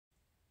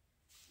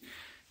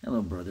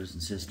Hello, brothers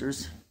and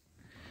sisters.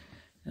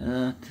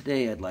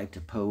 Today I'd like to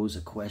pose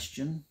a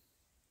question,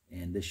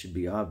 and this should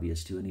be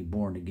obvious to any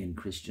born-again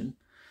Christian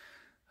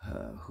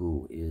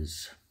who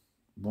is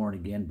born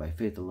again by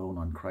faith alone,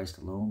 on Christ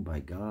alone, by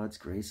God's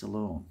grace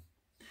alone.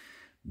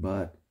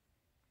 But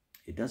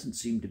it doesn't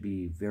seem to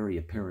be very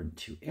apparent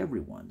to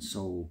everyone.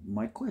 So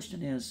my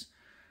question is,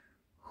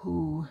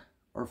 who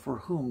or for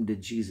whom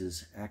did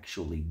Jesus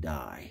actually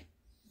die?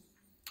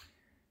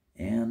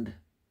 And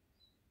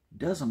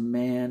does a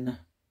man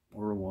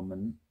or a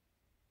woman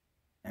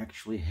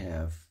actually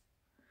have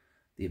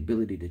the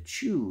ability to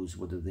choose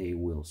whether they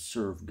will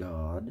serve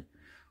God,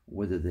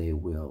 whether they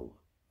will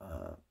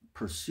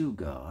pursue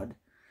God,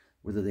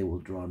 whether they will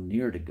draw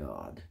near to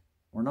God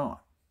or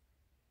not?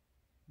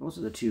 Those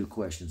are the two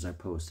questions I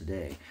pose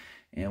today.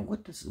 And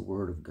what does the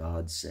Word of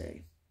God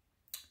say?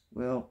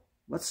 Well,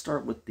 let's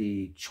start with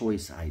the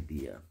choice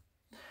idea.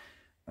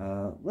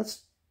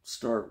 Let's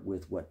start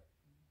with what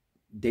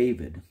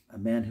David, a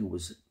man who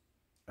was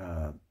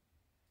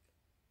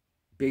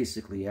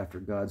basically after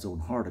God's own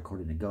heart,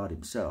 according to God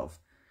himself,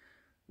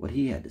 what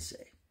he had to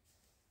say.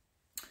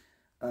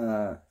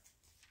 And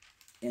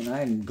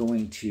I'm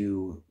going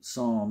to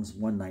Psalms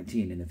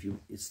 119, and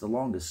it's the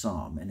longest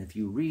psalm, and if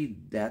you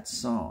read that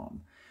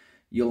psalm,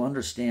 you'll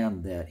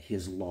understand that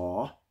his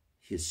law,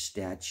 his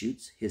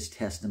statutes, his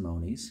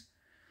testimonies,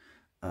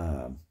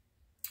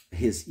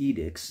 his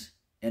edicts,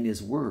 and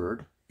his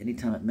word,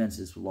 anytime it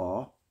mentions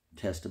law,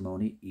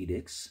 testimony,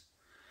 edicts,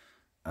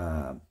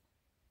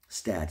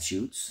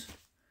 statutes,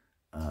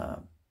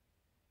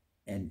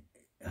 and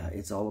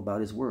it's all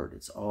about his word.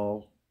 It's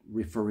all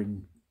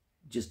referring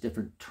just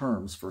different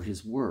terms for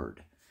his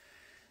word.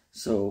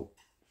 So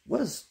what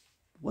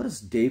does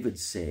David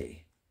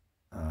say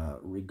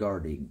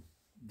regarding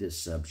this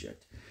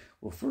subject?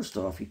 Well, first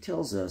off, he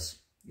tells us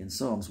in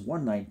Psalms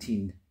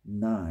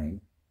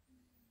 119:9,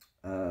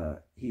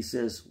 he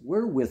says,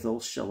 "Wherewithal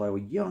shall a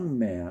young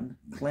man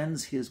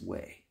cleanse his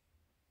way?"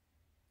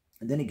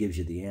 And then he gives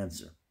you the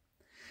answer.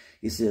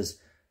 He says,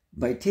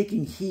 "By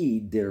taking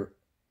heed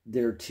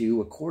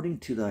thereto according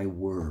to thy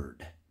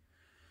word."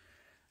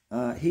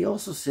 He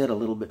also said a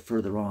little bit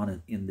further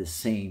on in this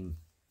same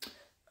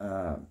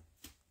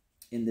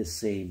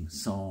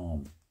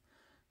psalm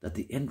that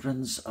the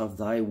entrance of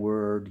thy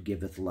word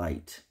giveth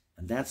light.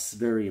 And that's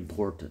very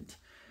important.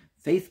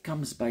 Faith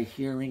comes by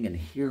hearing, and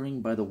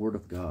hearing by the word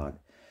of God.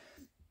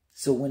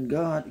 So when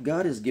God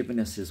has given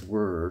us his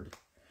word,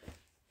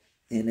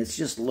 and it's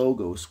just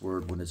logos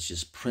word when it's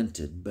just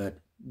printed,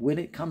 but when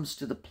it comes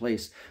to the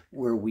place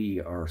where we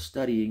are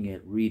studying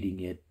it, reading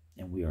it,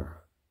 and we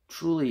are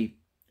truly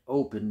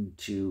open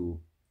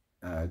to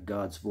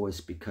God's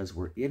voice because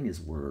we're in his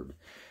word,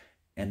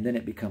 and then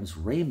it becomes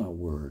Rhema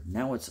word.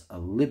 Now it's a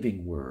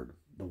living word.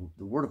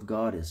 The word of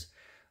God is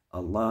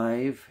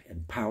alive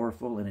and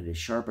powerful, and it is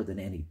sharper than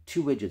any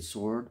two-edged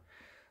sword,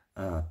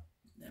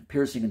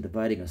 piercing and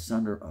dividing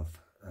asunder of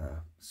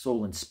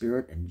soul and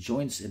spirit, and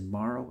joints and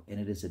marrow, and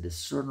it is a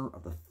discerner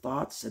of the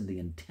thoughts and the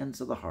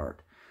intents of the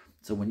heart.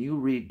 So when you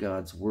read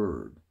God's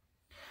word,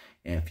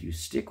 and if you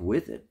stick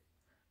with it,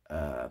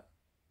 and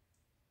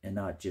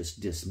not just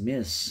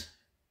dismiss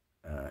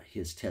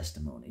his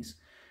testimonies,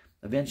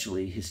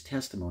 eventually his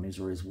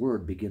testimonies or his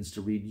word begins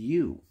to read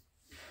you.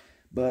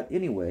 But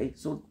anyway,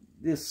 so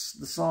the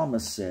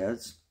psalmist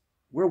says,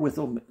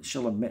 "Wherewithal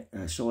shall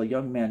a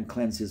young man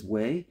cleanse his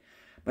way?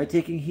 By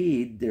taking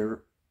heed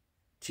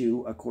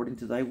thereto according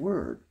to thy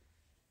word."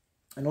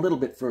 And a little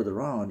bit further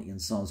on in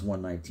Psalms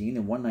 119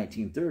 and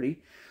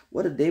 119:30,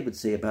 what did David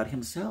say about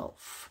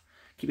himself?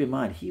 Keep in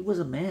mind, he was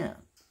a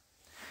man.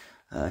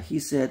 He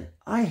said,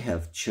 "I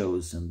have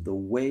chosen the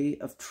way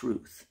of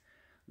truth.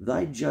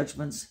 Thy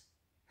judgments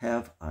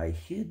have I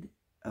hid,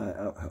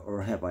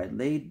 or have I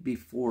laid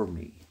before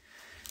me."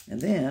 And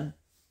then,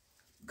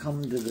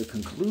 come to the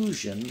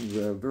conclusion,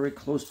 very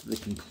close to the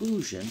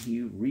conclusion,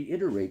 he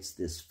reiterates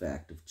this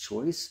fact of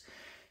choice.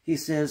 He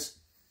says,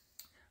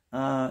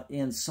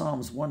 in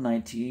Psalms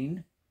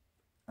 119,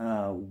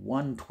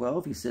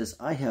 1:12, he says,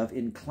 "I have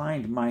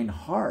inclined mine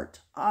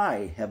heart.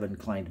 I have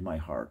inclined my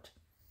heart.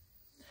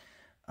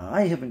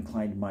 I have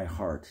inclined my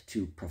heart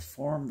to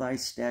perform thy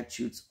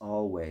statutes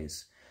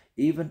always,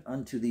 even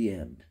unto the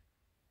end."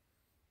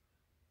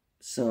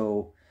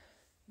 So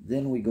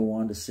then we go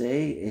on to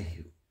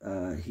say,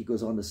 he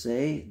goes on to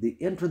say, "The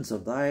entrance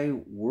of thy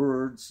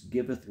words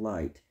giveth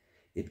light.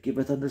 It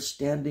giveth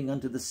understanding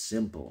unto the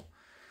simple."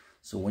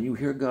 So when you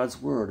hear God's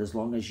word, as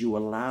long as you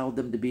allow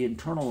them to be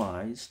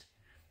internalized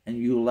and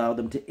you allow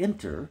them to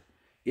enter,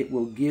 it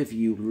will give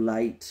you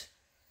light.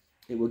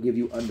 It will give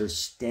you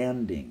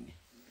understanding.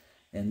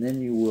 And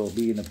then you will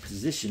be in a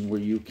position where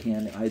you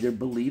can either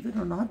believe it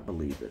or not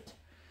believe it.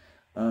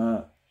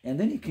 And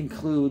then he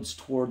concludes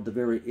toward the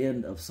very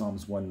end of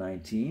Psalms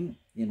 119,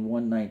 in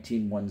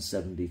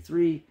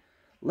 119:173,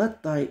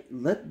 let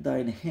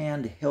thine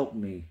hand help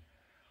me,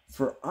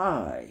 for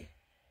I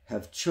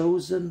have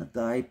chosen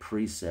thy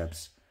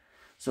precepts."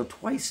 So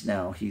twice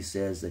now he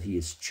says that he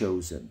is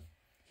chosen.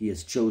 He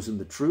has chosen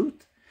the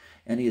truth,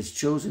 and he has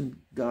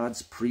chosen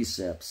God's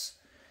precepts.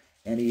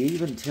 And he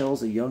even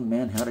tells a young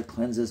man how to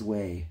cleanse his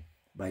way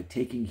by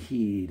taking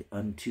heed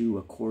unto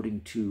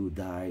according to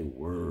thy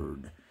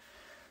word.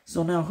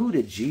 So now, who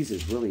did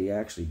Jesus really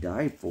actually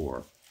die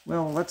for?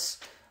 Well, let's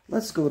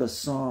go to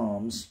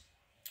Psalms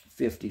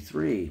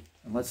 53.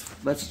 And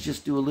let's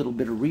just do a little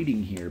bit of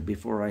reading here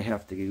before I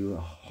have to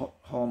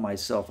haul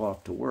myself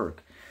off to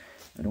work.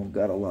 I don't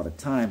got a lot of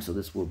time, so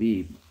this will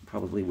be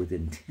probably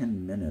within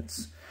 10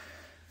 minutes.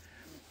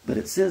 But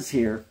it says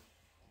here,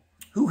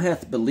 who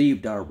hath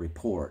believed our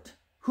report?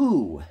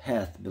 Who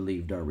hath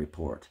believed our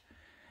report?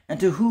 And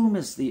to whom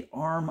is the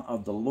arm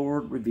of the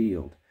Lord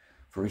revealed?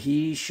 For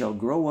he shall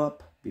grow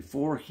up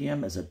before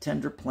him as a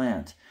tender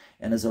plant,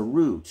 and as a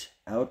root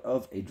out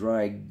of a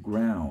dry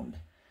ground.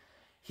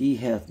 He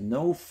hath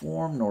no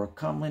form nor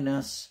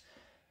comeliness,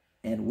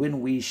 and when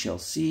we shall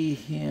see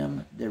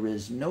him, there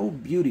is no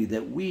beauty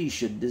that we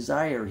should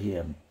desire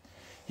him.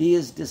 He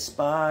is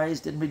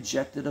despised and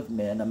rejected of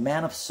men, a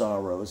man of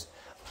sorrows,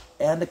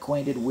 and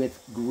acquainted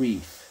with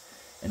grief.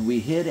 And we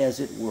hid,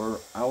 as it were,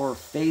 our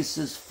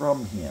faces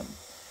from him.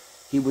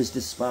 He was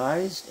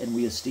despised, and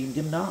we esteemed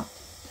him not.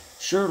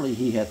 Surely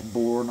he hath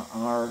borne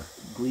our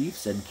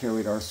griefs and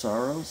carried our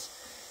sorrows.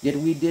 Yet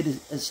we did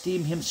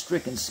esteem him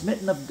stricken,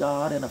 smitten of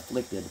God, and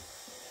afflicted.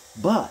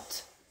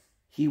 But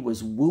he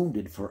was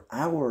wounded for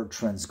our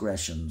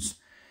transgressions.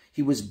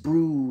 He was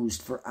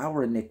bruised for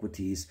our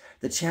iniquities.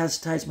 The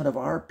chastisement of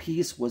our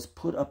peace was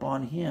put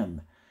upon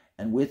him,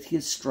 and with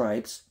his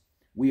stripes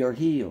we are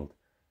healed.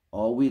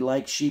 All we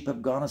like sheep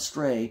have gone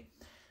astray.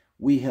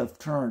 We have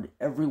turned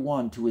every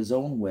one to his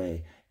own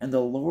way, and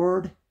the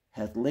Lord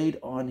hath laid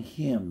on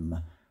him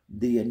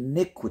the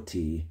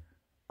iniquity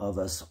of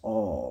us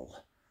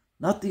all.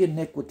 Not the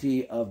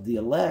iniquity of the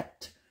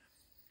elect.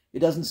 It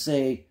doesn't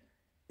say,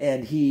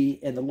 and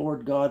the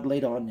Lord God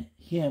laid on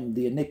him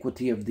the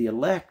iniquity of the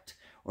elect,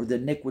 or the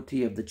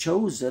iniquity of the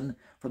chosen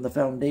from the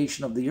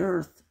foundation of the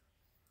earth.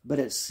 But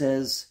it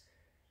says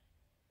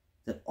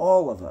that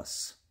all of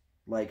us,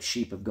 like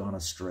sheep, have gone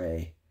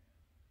astray.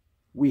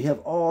 We have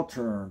all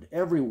turned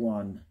every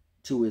one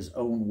to his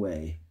own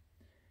way,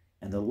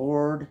 and the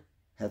Lord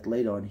hath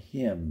laid on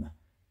him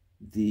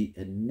the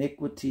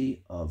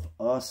iniquity of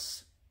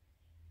us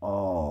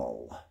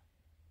all.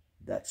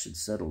 That should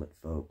settle it,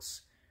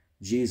 folks.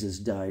 Jesus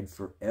died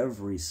for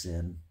every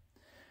sin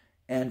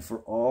and for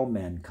all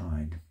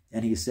mankind.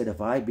 And he said,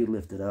 if I be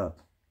lifted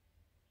up,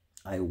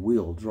 I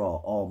will draw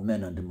all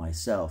men unto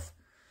myself.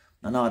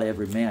 Now, not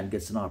every man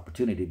gets an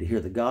opportunity to hear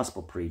the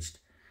gospel preached.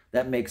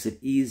 That makes it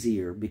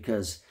easier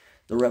because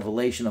the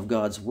revelation of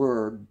God's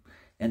word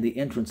and the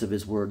entrance of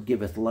his word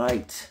giveth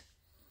light.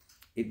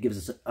 It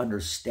gives us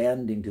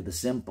understanding to the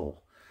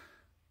simple.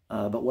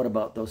 But what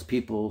about those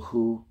people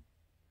who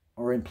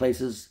are in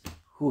places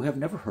who have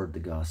never heard the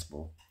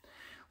gospel?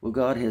 Well,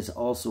 God has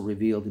also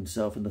revealed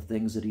himself in the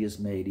things that he has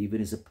made, even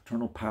his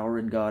eternal power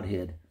in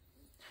Godhead,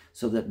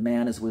 so that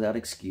man is without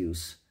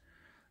excuse.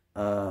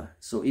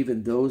 So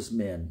even those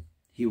men,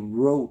 he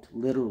wrote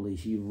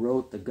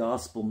the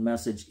gospel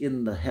message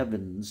in the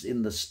heavens,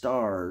 in the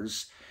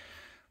stars,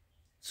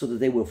 so that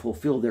they will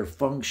fulfill their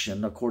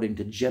function according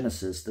to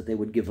Genesis, that they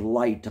would give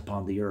light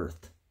upon the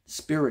earth,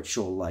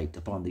 spiritual light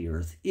upon the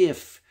earth,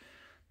 if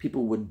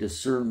people would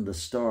discern the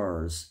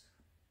stars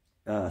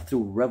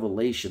through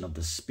revelation of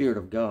the Spirit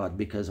of God,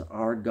 because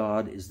our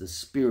God is the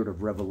Spirit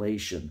of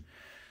revelation.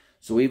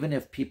 So even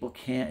if people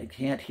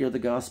can't hear the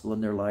gospel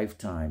in their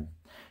lifetime,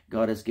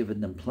 God has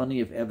given them plenty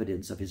of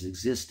evidence of his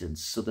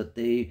existence so that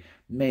they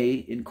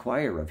may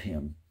inquire of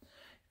him.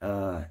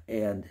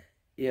 And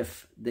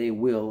if they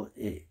will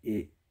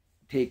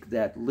take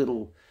that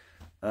little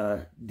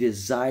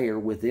desire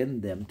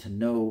within them to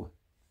know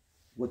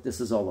what this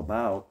is all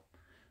about,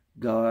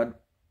 God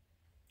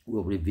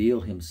will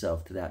reveal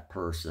himself to that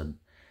person.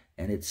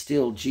 And it's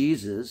still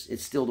Jesus,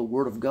 it's still the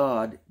Word of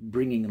God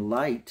bringing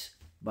light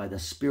by the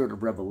Spirit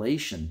of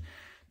revelation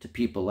to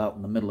people out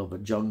in the middle of a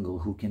jungle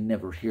who can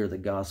never hear the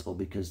gospel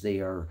because they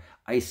are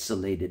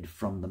isolated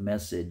from the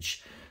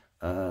message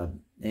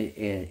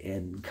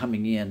and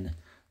coming in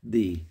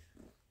the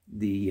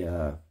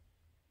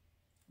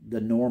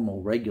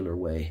normal, regular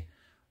way.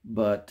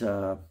 But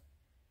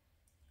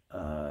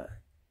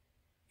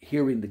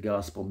hearing the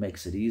gospel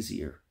makes it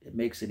easier. It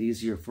makes it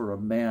easier for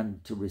a man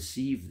to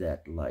receive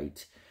that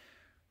light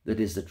that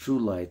is the true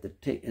light,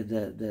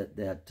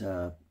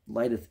 that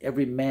lighteth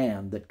every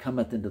man that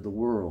cometh into the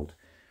world.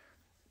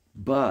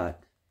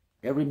 But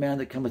every man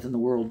that cometh in the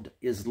world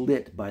is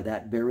lit by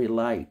that very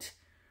light.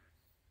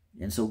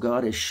 And so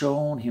God has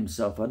shown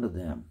himself unto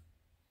them,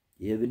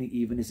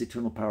 even his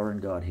eternal power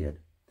and Godhead.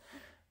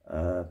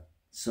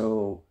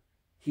 So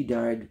he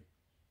died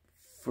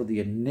for the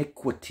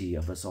iniquity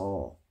of us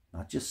all.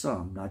 Not just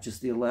some, not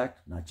just the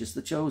elect, not just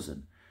the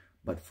chosen,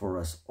 but for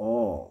us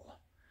all.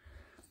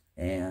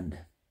 And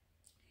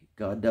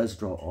God does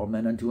draw all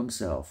men unto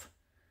himself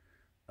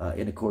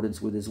in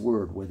accordance with his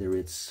word, whether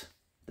it's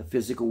the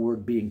physical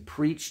word being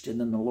preached and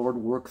then the Lord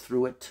work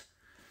through it,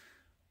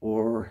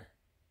 or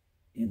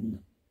in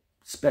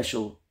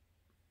special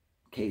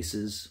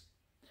cases,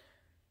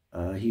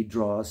 he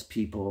draws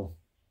people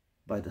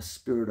by the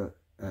Spirit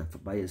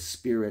of, by His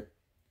Spirit,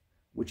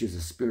 which is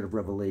a spirit of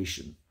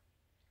revelation,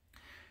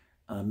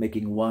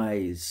 making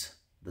wise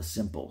the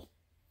simple.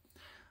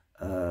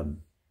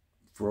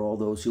 For all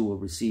those who will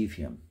receive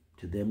Him,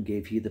 to them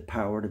gave He the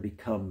power to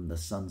become the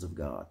sons of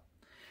God,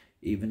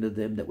 even to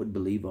them that would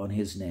believe on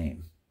His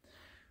name,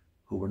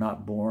 who were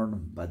not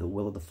born by the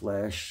will of the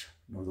flesh,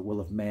 nor the will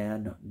of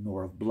man,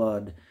 nor of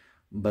blood,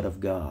 but of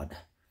God.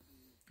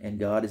 And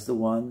God is the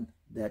one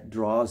that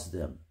draws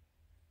them.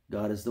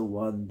 God is the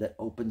one that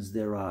opens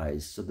their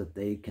eyes so that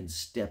they can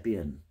step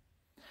in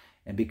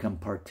and become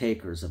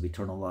partakers of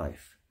eternal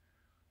life.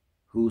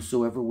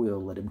 Whosoever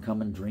will, let him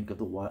come and drink of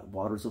the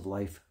waters of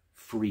life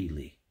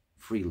freely.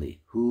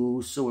 Freely.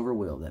 Whosoever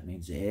will. That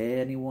means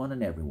anyone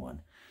and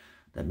everyone.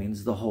 That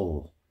means the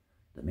whole.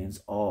 That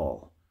means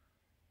all.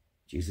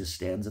 Jesus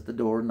stands at the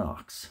door and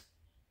knocks.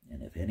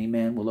 And if any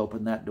man will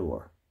open that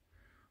door,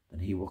 then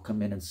He will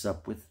come in and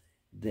sup with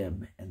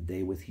them and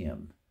they with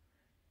Him.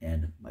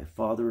 And my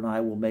Father and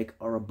I will make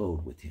our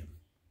abode with Him,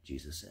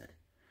 Jesus said.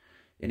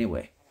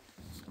 Anyway,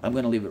 I'm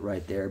going to leave it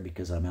right there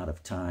because I'm out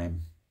of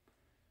time.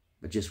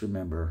 But just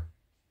remember,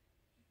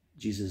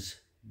 Jesus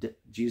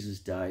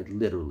died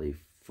literally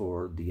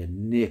for the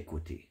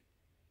iniquity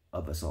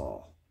of us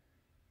all.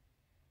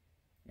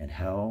 And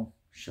how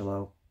shall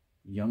a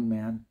young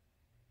man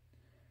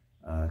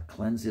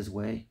cleanse his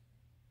way?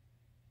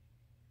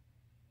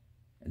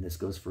 And this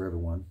goes for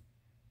everyone,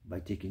 by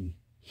taking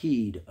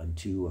heed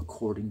unto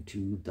according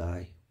to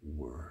thy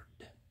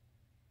word.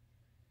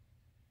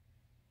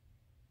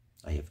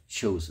 I have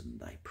chosen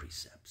thy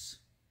precepts.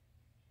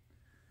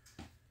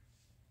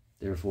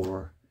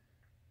 Therefore,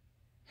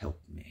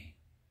 help me,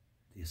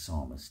 the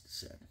psalmist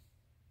said.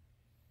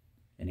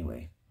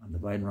 Anyway, I'm the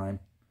Vine Rhyme.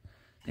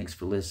 Thanks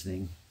for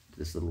listening to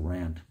this little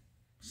rant.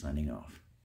 Signing off.